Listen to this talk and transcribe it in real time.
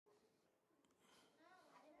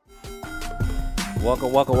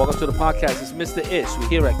Welcome to the podcast. It's Mr. Ish. We're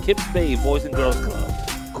here at KIPS Bay Boys and Girls Club,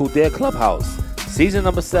 Kildare Clubhouse, season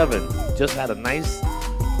number 7. Just had a nice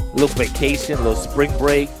little vacation, little spring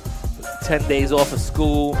break, 10 days off of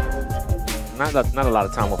school. Not a lot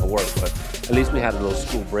of time off of work, but at least we had a little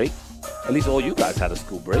school break. At least all you guys had a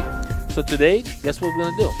school break. So today, guess what we're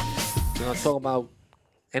going to do? We're going to talk about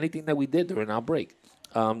anything that we did during our break.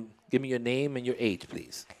 Give me your name and your age,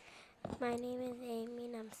 please. My name is Amy,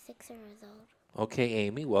 and I'm 6 years old. Okay,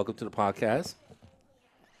 Amy, welcome to the podcast.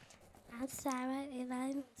 I'm Sarah, and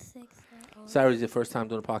I'm 6 years old. Sarah, is your first time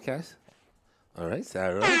doing the podcast? All right,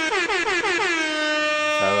 Sarah.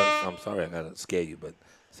 Sarah, I'm sorry I gotta scare you, but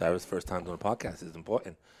Sarah's first time doing the podcast is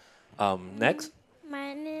important. Next.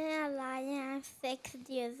 My name is Elijah, I'm 6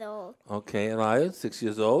 years old. Okay, Elijah, 6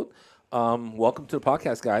 years old. Welcome to the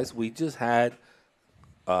podcast, guys. We just had,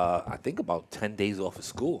 I think, about 10 days off of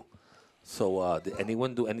school. So did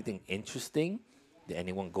anyone do anything interesting? Did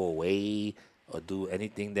anyone go away or do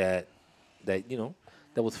anything that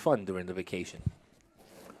was fun during the vacation?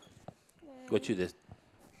 What you did?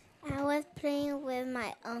 I was playing with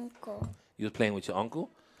my uncle. You was playing with your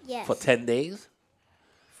uncle? Yes. For 10 days?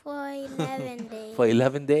 For 11 days. For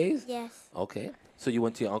 11 days? Yes. Okay. So you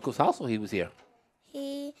went to your uncle's house or he was here?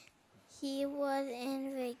 He was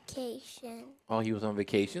in vacation. Oh, he was on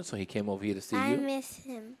vacation, so he came over here to see you? I miss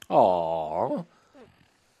him. Aww.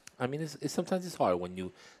 I mean, it's sometimes it's hard when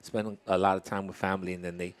you spend a lot of time with family and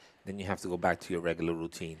then you have to go back to your regular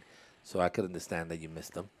routine. So I could understand that you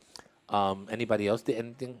missed them. Anybody else did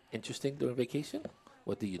anything interesting during vacation?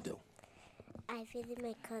 What did you do? I visited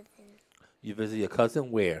my cousin. You visited your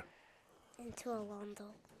cousin where? Into Orlando.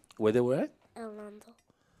 Where they were at? Orlando.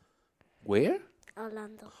 Where?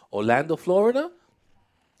 Orlando. Orlando, Florida?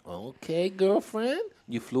 Okay, girlfriend.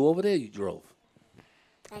 You flew over there or you drove?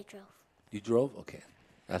 I drove. You drove? Okay.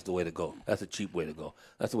 That's the way to go. That's a cheap way to go.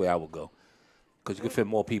 That's the way I would go. Because you could fit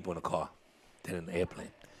more people in a car than in an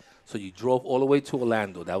airplane. So you drove all the way to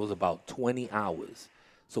Orlando. That was about 20 hours.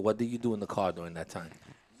 So what did you do in the car during that time?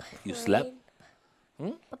 You slept?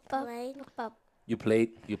 Played. You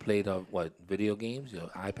played what, video games, your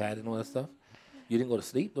iPad and all that stuff? You didn't go to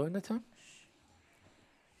sleep during that time?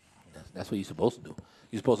 That's what you're supposed to do.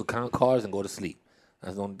 You're supposed to count cars and go to sleep.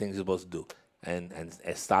 That's the only thing you're supposed to do. And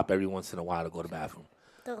stop every once in a while to go to the bathroom.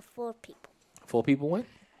 There were 4 people. 4 people went?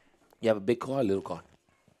 You have a big car or a little car?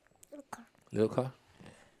 Little car. Little car?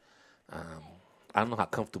 I don't know how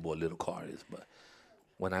comfortable a little car is, but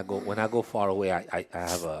when I go far away, I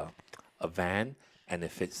have a van and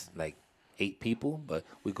it fits like 8 people, but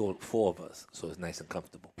we go 4 of us, so it's nice and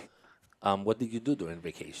comfortable. What did you do during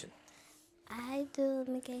vacation? I do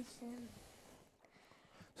vacation.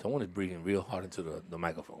 Someone is breathing real hard into the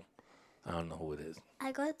microphone. I don't know who it is.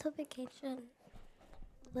 I go to vacation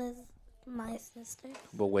with my sister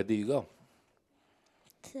But where do you go?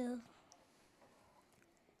 to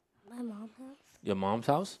my mom's house. Your mom's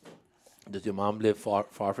house? Does your mom live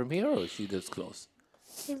far from here, or she lives close?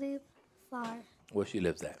 She lives far. Where she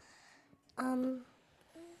lives at?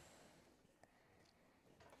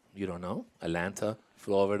 You don't know? Atlanta,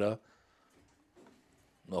 Florida,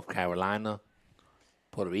 North Carolina,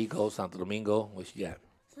 Puerto Rico, Santo Domingo. Where she at?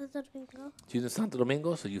 Santo Domingo. She's in Santo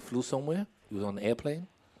Domingo, so you flew somewhere? You was on the airplane?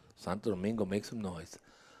 Santo Domingo, make some noise.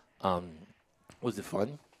 Was it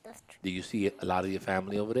fun? That's true. Did you see a lot of your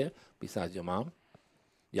family over there besides your mom?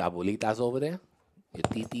 Your abuelitas over there? Your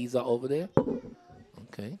titis are over there?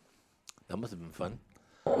 Okay. That must have been fun.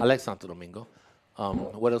 I like Santo Domingo.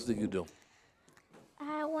 What else did you do?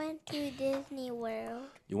 I went to Disney World.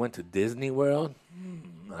 You went to Disney World?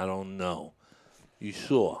 I don't know. You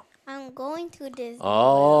sure? I'm going to Disney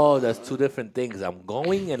Oh, that's 2 different things. I'm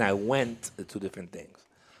going and I went are 2 different things.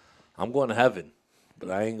 I'm going to heaven, but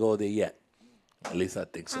I ain't go there yet. At least I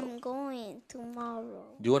think so. I'm going tomorrow.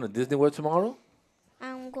 You going to Disney World tomorrow?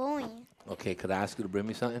 I'm going. Okay, could I ask you to bring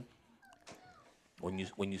me something? When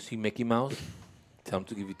you see Mickey Mouse, tell him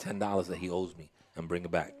to give you $10 that he owes me and bring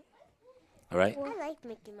it back. All right? I like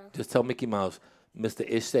Mickey Mouse. Just tell Mickey Mouse, Mr.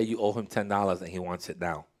 Ish said you owe him $10 and he wants it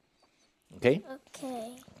now. Okay?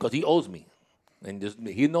 Okay. Because he owes me. And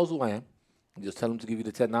he knows who I am. Just tell him to give you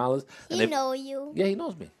the $10. He know you. Yeah, he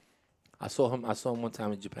knows me. I saw him one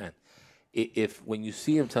time in Japan. If when you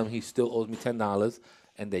see him, tell him he still owes me $10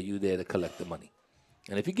 and that you're there to collect the money.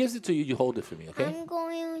 And if he gives it to you, you hold it for me, okay? I'm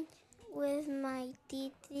going with my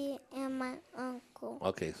titi and my uncle.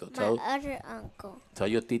 Okay, so My other uncle. tell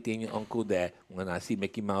your titi and your uncle that when I see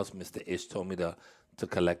Mickey Mouse, Mr. Ish told me to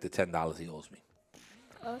collect the $10 he owes me.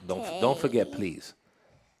 Okay. Don't forget, please,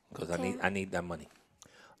 because Okay. I need that money.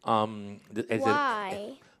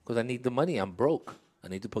 Why? Because I need the money. I'm broke. I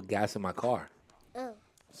need to put gas in my car.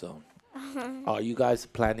 So, are you guys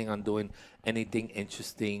planning on doing anything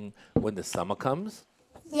interesting when the summer comes?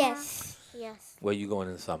 Yes. Yes. Where you going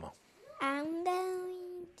in the summer? I'm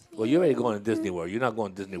going Well, you're already going to Disney World. You're not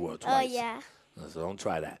going to Disney World Oh, twice. yeah. So don't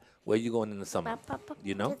try that. Where you going in the summer?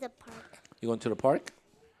 You know? To the park. You going to the park?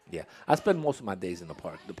 Yeah. I spend most of my days in the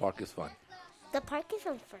park. The park is fun. The park is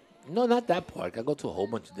on fun. No, not that park. I go to a whole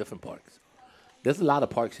bunch of different parks. There's a lot of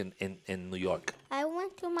parks in New York. I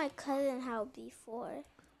went to my cousin's house before.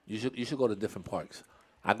 You should go to different parks.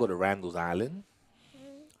 I go to Randall's Island.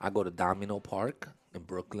 I go to Domino Park in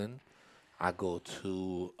Brooklyn. I go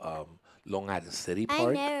to Long Island City I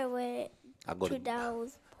Park. never went I go to to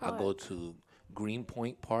those I parks. go to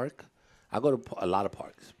Greenpoint Park. I go to a lot of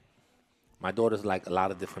parks. My daughters like a lot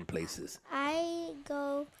of different places. I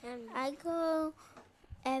go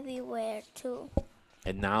everywhere too.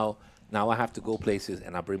 And now I have to go places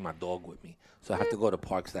and I bring my dog with me. So I have to go to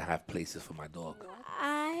parks that have places for my dog.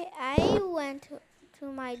 I went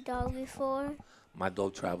to my dog before. My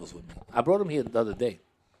dog travels with me. I brought him here the other day.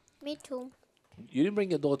 Me too. You didn't bring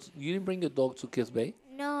your dog. You didn't bring your dog to Kiss Bay.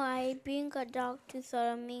 No, I bring a dog to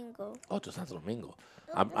Domingo. Oh, to Santo Domingo.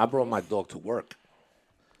 I brought my dog to work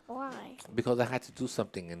Why? because I had to do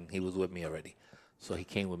something, and he was with me already. So he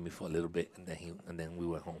came with me for a little bit, and then we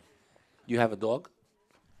went home. You have a dog?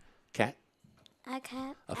 Cat? A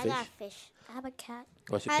cat. A I fish? got fish. I have a cat.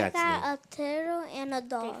 What's your I cat's got name? a turtle and a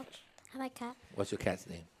dog. Fish. I have a cat. What's your cat's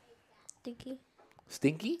name? Dicky.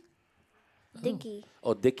 Stinky? Dicky.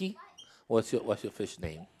 Oh, Dicky? What's your fish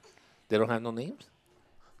name? They don't have no names?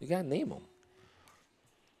 You gotta name them.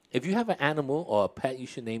 If you have an animal or a pet, you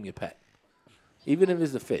should name your pet. Even if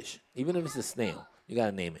it's a fish, even if it's a snail, you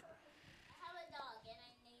gotta name it.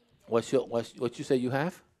 What you say you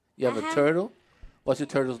have? You have I a have- turtle? What's your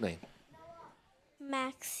turtle's name?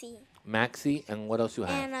 Maxie. Maxie, and what else you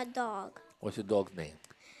have? And a dog. What's your dog's name?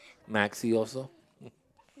 Maxie also?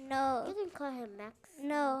 No. You can call him Max.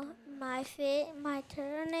 No, my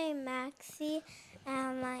turtle name Maxie,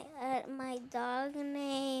 and my dog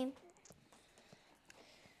name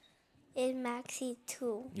is Maxie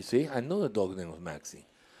too. You see, I know the dog's name was Maxie.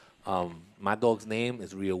 My dog's name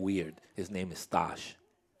is real weird. His name is Stash.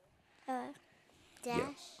 Dash. Yeah.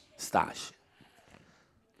 Stash.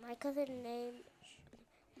 My cousin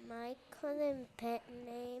pet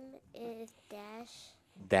name is Dash.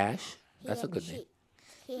 Dash? He That's a ha- good she- name.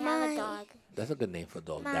 He have My- a dog. That's a good name for a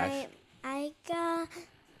dog. Dash. I got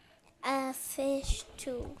a fish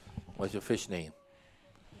too. What's your fish name?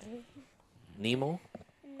 Nemo?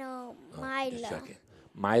 No, Oh, Mila. just checking.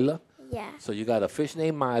 Mila? Yeah. So you got a fish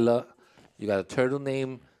named Mila. You got a turtle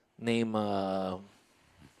named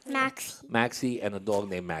Maxie. Maxie and a dog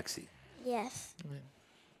named Maxie. Yes.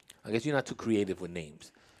 I guess you're not too creative with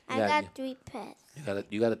names. I got 3 pets.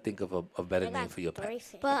 You gotta think of a better I name got for your 3 pet.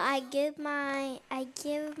 fish. But I give my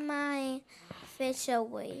fish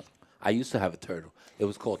away. I used to have a turtle. It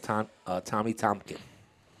was called Tommy Tompkin.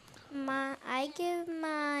 I give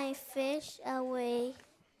my fish away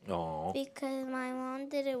Oh, because my mom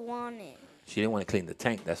didn't want it. she didn't want to clean the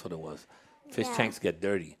tank. That's what it was. Fish Yeah. tanks get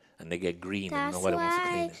dirty and they get green, and That's nobody wants to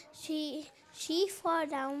clean why it. she fell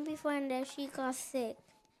down before and then she got sick.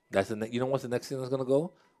 That's you know what's the next thing that's gonna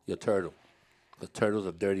go? Your turtle. The turtles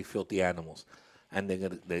are dirty, filthy animals, and they're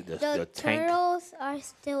gonna The your tank. turtles are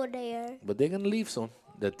still there. But they're gonna leave soon.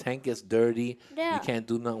 The tank gets dirty. You They're, can't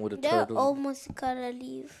do nothing with the they're turtle. almost gonna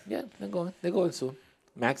leave. Yeah, they're going. They're going soon.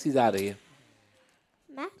 Maxie's out of here.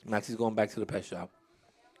 Max? Maxie's going back to the pet shop.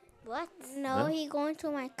 What? No, Huh? he going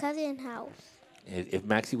to my cousin's house. If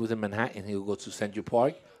Maxie was in Manhattan, he would go to Central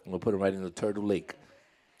Park and we'll put him right in the Turtle Lake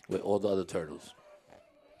with all the other turtles.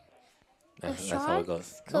 That's how it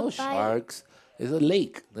goes. sharks No could bite- sharks. It's a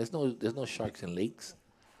lake. There's no sharks in lakes.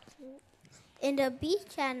 In the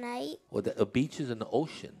beach at night. Well, a beach is in the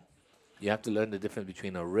ocean. You have to learn the difference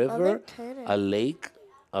between a river, turtle. a lake,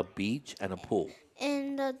 a beach, and a pool.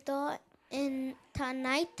 In the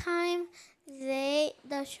nighttime,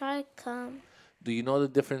 the shark come. Do you know the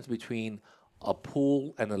difference between a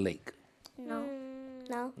pool and a lake? No,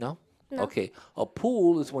 no. No? No. Okay. A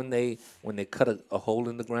pool is when they cut a hole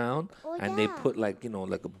in the ground Oh, and they yeah. put like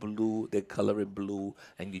a blue, they color it blue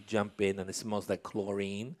and you jump in and it smells like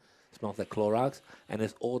chlorine, smells like Clorox, and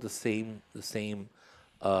it's all the same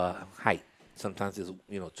height. Sometimes it's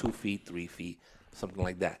 2 feet, 3 feet, something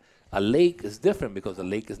like that. A lake is different because a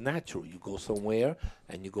lake is natural. You go somewhere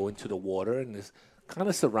and you go into the water and it's kind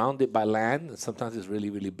of surrounded by land and sometimes it's really,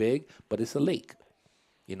 really big, but it's a lake.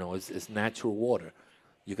 It's natural water.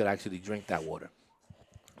 You could actually drink that water.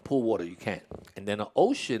 Pool water, you can't. And then an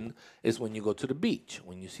ocean is when you go to the beach,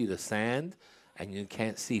 when you see the sand and you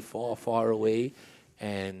can't see far, far away,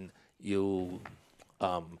 and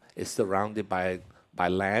it's surrounded by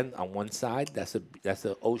land on one side. That's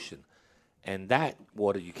the ocean, and that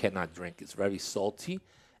water you cannot drink. It's very salty,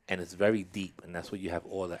 and it's very deep, and that's where you have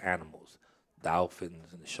all the animals,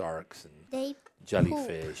 dolphins and sharks and They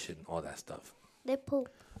jellyfish and all that stuff. They poop.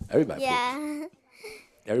 Everybody poops. Yeah.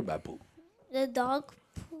 Everybody poop. The dog.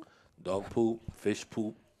 Dog poop, fish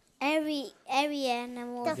poop. Every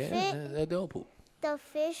animal. The Yeah, they all poop. The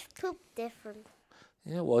fish poop different.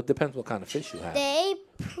 Yeah, well, it depends what kind of fish you have. They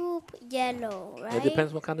poop yellow, right? It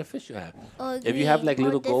depends what kind of fish you have. Or If you have like green.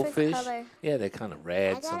 little different goldfish, color. yeah, they're kind of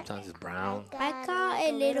red. I got- Sometimes it's brown. I got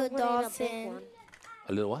a little one and a big dolphin. one.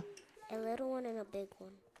 A little what? A little one and a big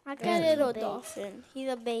one. I got Yeah. a little Big. dolphin. He's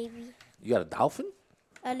a baby. You got a dolphin?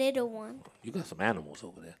 A little one. You got some animals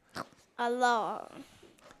over there. A lot.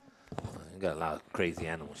 You got a lot of crazy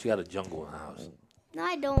animals. She got a jungle in the house. No,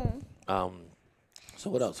 I don't. So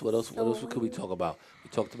what else? What else could we talk about? We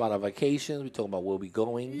talked about our vacations. We talked about where we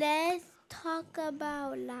going. Let's talk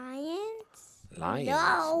about lions. Lions.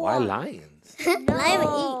 No. Why lions?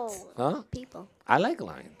 Lion eats Huh? people. I like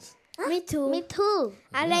lions. Me too. Me too.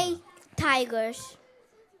 I like tigers.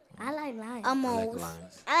 I like lions. I like Almost.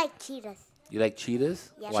 lions. I like cheetahs. You like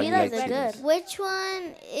cheetahs? Yeah, Why do you cheetahs like are cheetahs? good. Which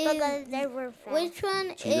one Because is? they were fast. Which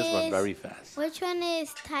one Cheetahs run is? very fast. Which one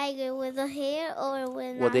is tiger with the hair or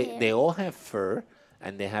with Well, not they hair? all have fur,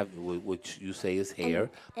 and they have which you say is hair,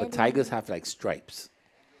 but and- tigers have like stripes.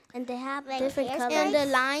 And they have Like different hair colors. and the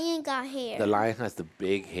lion got hair. The lion has the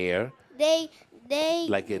big hair, they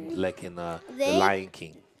like in the They- Lion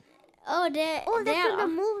King. there Oh, that's there in the are,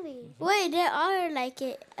 movie. wait there are like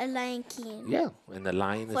a lion king. Yeah, and the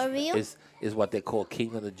lion For real? is what they call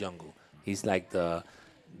king of the jungle. He's like the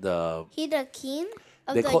He the king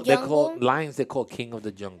of they the call jungle. lions they call king of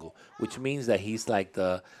the jungle, which means that he's like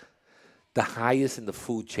the highest in the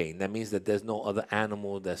food chain. That means that there's no other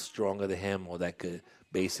animal that's stronger than him or that could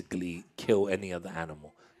basically kill any other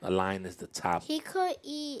animal. A lion is the top He could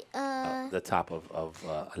eat the top of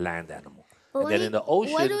a land animal. but And then what in the he-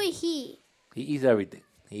 ocean, what do he? he eats everything.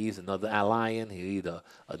 He eats another lion. He eat a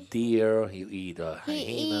deer. He eat a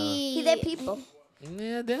hyena. He did people.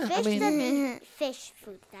 Yeah, Fish I mean, doesn't eat fish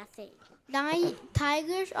food. That's it.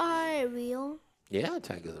 Tigers are real. yeah,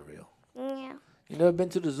 tigers are real. Yeah. You never been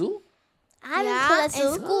to the zoo? I'm Yeah, to the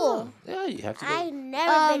in zoo. school. Yeah, you have to go. I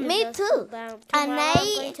never been me to the too. zoo, but And tomorrow I'm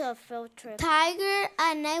I- going to a field trip. Tiger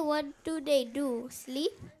at night, what do they do?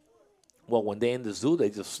 Sleep? Well, when they're in the zoo, they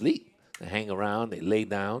just sleep. They hang around. They lay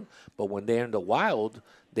down. But when they're in the wild,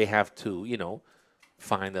 they have to,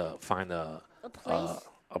 find a place?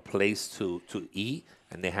 a place to eat,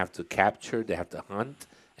 and they have to capture. They have to hunt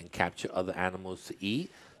and capture other animals to eat.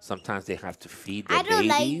 Sometimes they have to feed their I don't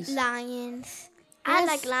babies. like lions. I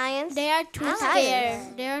like lions. They are too I like scared.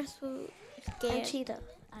 tigers. They are so And scared. cheetah.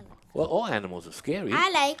 Well, all animals are scary I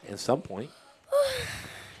like. at some point.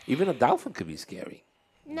 Even a dolphin could be scary.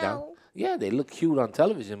 No. Yeah, they look cute on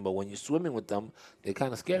television, but when you're swimming with them, they're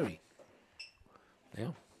kind of scary. Yeah.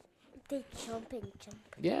 They jump and jump.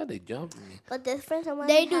 Yeah, they jump. But different from when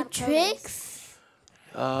They do have colors. tricks.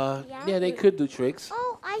 Yeah, they could do tricks.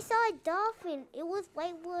 Oh, I saw a dolphin. It was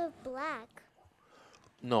white with black.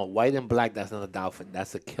 No, white and black. That's not a dolphin.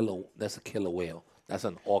 That's a killer. That's a killer whale. That's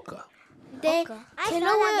an orca. They I killer saw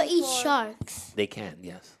that whale eat before. sharks. They can,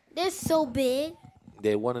 yes. They're so big.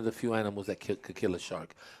 They're one of the few animals that could kill a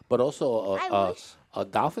shark. But also, I wish. a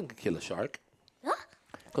dolphin could kill a shark.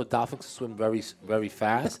 Because dolphins swim very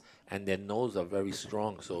fast, and their nose are very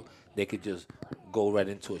strong, so they could just go right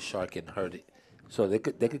into a shark and hurt it. So they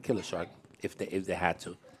could kill a shark if they had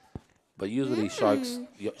to. But usually sharks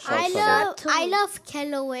I love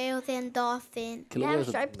killer whales and dolphins. killer They have whales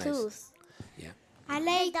are sharp nice. tooth. I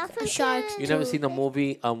like dolphins sharks. You never too. seen the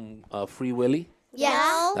movie Free Willy?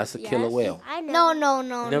 Yes. That's a killer whale. I know. No.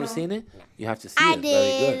 You never no. seen it? You have to see I it. It's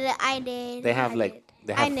very good. did. I did. They have I like did.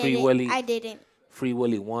 they I have Free didn't. Willy, I didn't. Free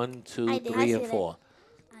Willy 1, 2, I did. 3, I and seen it. 4.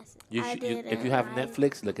 You I should, if didn't. you have I-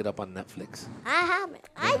 Netflix, look it up on Netflix. I haven't.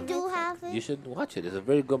 I do have it. You should watch it. It's a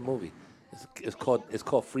very good movie. It's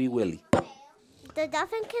called Free Willy. The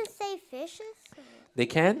dolphin can save fishes. They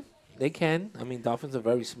can. I mean, dolphins are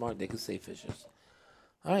very smart. They can save fishes.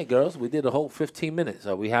 All right, girls, we did a whole 15 minutes.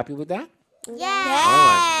 Are we happy with that? Yeah. All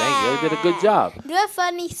right, thank you. You did a good job. Do a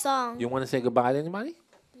funny song. You want to say goodbye to anybody?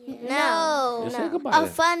 No. You say goodbye. A then.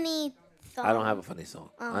 funny song. I don't have a funny song.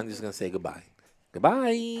 I'm just gonna say goodbye.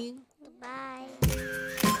 Goodbye. Bye.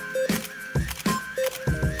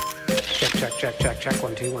 Check.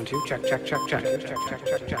 1, 2, 1, 2. Check. Check.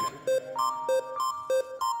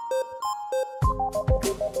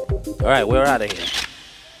 All right, we're out of here.